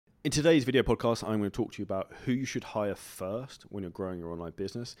In today's video podcast, I'm going to talk to you about who you should hire first when you're growing your online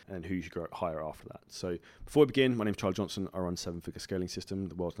business and who you should hire after that. So before we begin, my name is Charlie Johnson. I run 7-Figure Scaling System,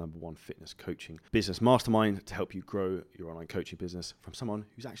 the world's #1 fitness coaching business mastermind to help you grow your online coaching business from someone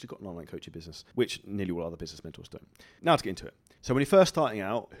who's actually got an online coaching business, which nearly all other business mentors don't. Now to get into it. So when you're first starting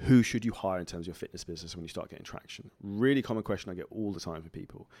out, who should you hire in terms of your fitness business when you start getting traction? Really common question I get all the time from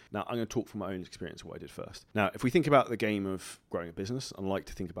people. Now I'm going to talk from my own experience of what I did first. Now, if we think about the game of growing a business, I like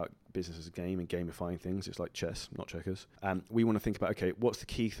to think about business as a game and gamifying things. It's like chess, not checkers. And we want to think about, okay, what's the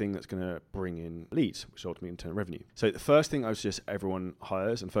key thing that's going to bring in leads, which ultimately in turn revenue? So the first thing I would suggest everyone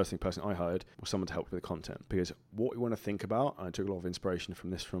hires, and the first thing person I hired was someone to help with the content. Because what we want to think about, and I took a lot of inspiration from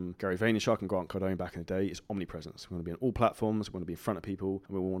this from Gary Vaynerchuk and Grant Cardone back in the day, is omnipresence. We want to be on all platforms, we want to be in front of people,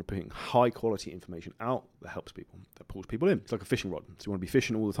 and we want to put high quality information out that helps people, that pulls people in. It's like a fishing rod. So you want to be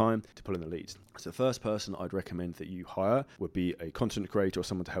fishing all the time to pull in the leads. So the first person I'd recommend that you hire would be a content creator or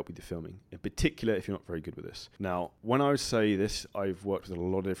someone to help with the filming. In particular, if you're not very good with this. Now, when I would say this, I've worked with a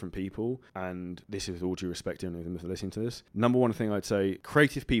lot of different people, and this is with all due respect to any of them if they're listening to this. Number one thing I'd say,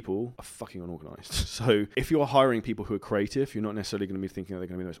 creative people are fucking unorganized. So if you're hiring people who are creative, you're not necessarily going to be thinking they're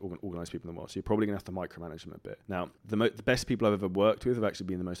going to be the most organized people in the world. So you're probably going to have to micromanage them a bit. Now, the best people I've ever worked with have actually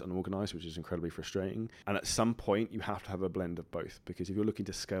been the most unorganized, which is incredibly frustrating. And at some point, you have to have a blend of both, because if you're looking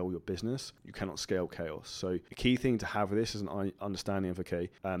to scale your business, you cannot scale chaos. So the key thing to have with this is an understanding of, okay,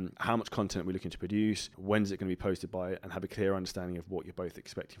 how much content are we looking to produce, when's it going to be posted by, and have a clear understanding of what you're both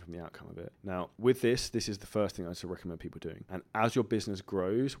expecting from the outcome of it. Now, with this is the first thing I would recommend people doing. And as your business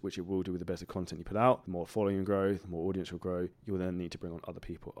grows, which it will do with the better content you put out, the more following you grow, the more audience will grow, you'll then need to bring on other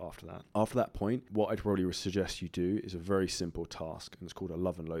people after that. After that point, what I'd probably suggest you do is a very simple task, and it's called a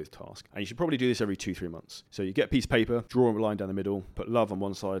love and loathe task. And you should probably do this every 2-3 months. So you get a piece of paper, draw a line down the middle, put love on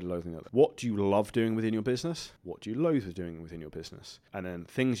one side, loathe on the other. What do you love doing within your business? What do you loathe doing within your business? And then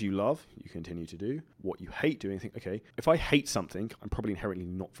things you love, you continue to do. What you hate doing, think, okay, if I hate something, I'm probably inherently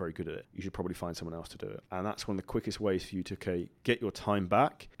not very good at it. You should probably find someone else to do it. And that's one of the quickest ways for you to, okay, get your time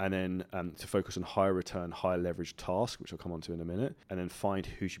back, and then to focus on higher return, higher leverage tasks, which I'll come on to in a minute, and then find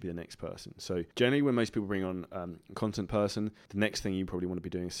who should be the next person. So generally when most people bring on a content person, the next thing you probably want to be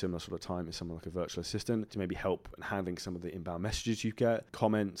doing a similar sort of time is someone like a virtual assistant to maybe help in handling some of the inbound messages you get,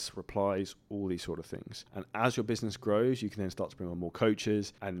 comments, replies, all these sort of things. And as your business grows, you can then start to bring on more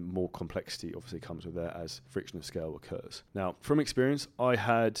coaches, and more complexity obviously comes with that as friction of scale occurs. Now, from experience, I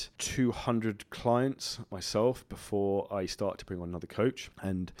had 200 clients myself before I started to bring on another coach.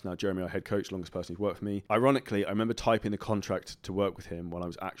 And now Jeremy, our head coach, longest person who's worked for me. Ironically, I remember typing the contract to work with him while I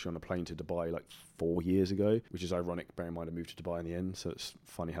was actually on a plane to Dubai like 4 years ago, which is ironic, bearing in mind I moved to Dubai in the end, so it's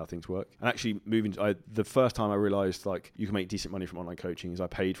funny how things work. And actually the first time I realized like you can make decent money from online coaching is I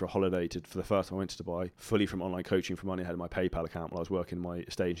paid for a holiday for the first time I went to Dubai, fully from online coaching, from money I had in my PayPal account while I was working my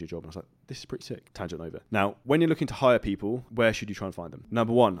estate agency job, and I was like, this is pretty sick. Tangent over. Now, when you're looking to hire people, where should you try and find them?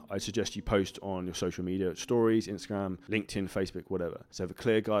 Number one, I suggest you post on your social media, stories, Instagram, LinkedIn, Facebook, whatever. So have a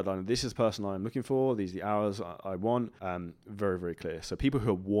clear guideline. This is the person I'm looking for. These are the hours I want. Very, very clear. So people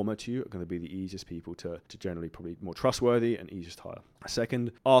who are warmer to you are going to be the easiest people to generally probably more trustworthy and easiest to hire.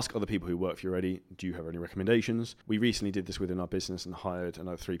 Second, ask other people who work for you already, do you have any recommendations? We recently did this within our business and hired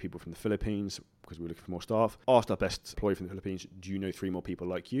another 3 people from the Philippines because we were looking for more staff. Asked our best employee from the Philippines, do you know 3 more people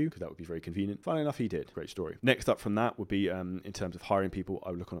like you? Because that would be very convenient. Funnily enough, he did. Great story. Next up from that would be in terms of hiring people,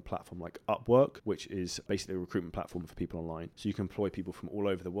 I would look on a platform like Upwork, which is basically a recruitment platform for people online. So you can employ people from all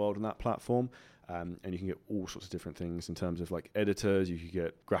over the world on that platform. And you can get all sorts of different things in terms of like editors, you can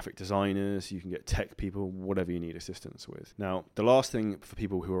get graphic designers, you can get tech people, whatever you need assistance with. Now, the last thing for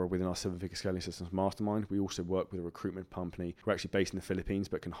people who are within our 7-Figure Scaling Systems mastermind, we also work with a recruitment company who are actually based in the Philippines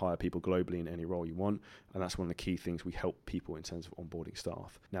but can hire people globally in any role you want. And that's one of the key things we help people in terms of onboarding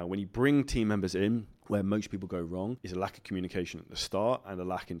staff. Now, when you bring team members in, where most people go wrong is a lack of communication at the start and a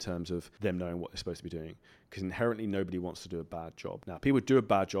lack in terms of them knowing what they're supposed to be doing. Because inherently nobody wants to do a bad job. Now, people do a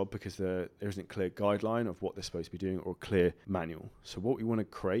bad job because there isn't a clear guideline of what they're supposed to be doing or a clear manual. So what we want to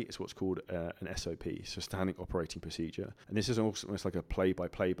create is what's called an SOP, so standing operating procedure. And this is almost like a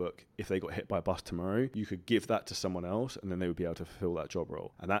play-by-play book. If they got hit by a bus tomorrow, you could give that to someone else and then they would be able to fulfill that job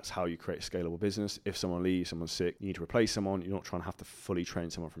role. And that's how you create a scalable business. If someone leaves, someone's sick, you need to replace someone. You're not trying to have to fully train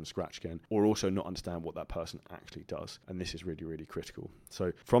someone from scratch again, or also not understand understand what that person actually does. And this is really, really critical.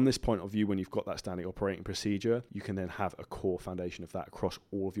 So from this point of view, when you've got that standing operating procedure, you can then have a core foundation of that across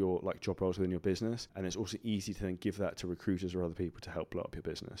all of your like job roles within your business. And it's also easy to then give that to recruiters or other people to help blow up your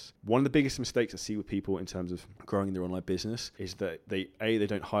business. One of the biggest mistakes I see with people in terms of growing their online business is that they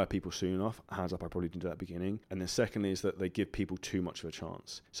don't hire people soon enough. Hands up, I probably didn't do that at the beginning. And then secondly is that they give people too much of a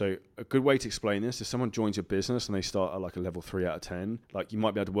chance. So a good way to explain this is someone joins your business and they start at like a level 3 out of 10. Like you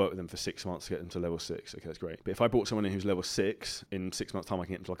might be able to work with them for 6 months to get them to level 6. Okay, that's great. But if I brought someone in who's level 6, in 6 months time I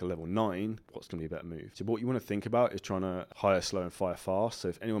can get them to like a level 9, what's going to be a better move? So what you want to think about is trying to hire slow and fire fast. So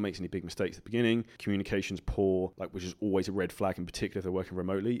if anyone makes any big mistakes at the beginning, communication's poor, like which is always a red flag, in particular if they're working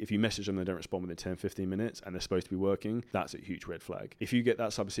remotely. If you message them, they don't respond within 10, 15 minutes and they're supposed to be working, that's a huge red flag. If you get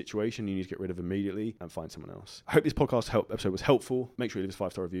that type of situation, you need to get rid of immediately and find someone else. I hope this podcast episode was helpful. Make sure you leave us a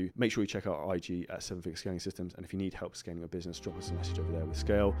 5-star review. Make sure you check out our IG at 7 Figure Scaling Systems. And if you need help scaling your business, drop us a message over there with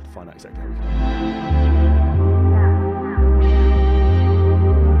Scale to find out exactly how we can help you.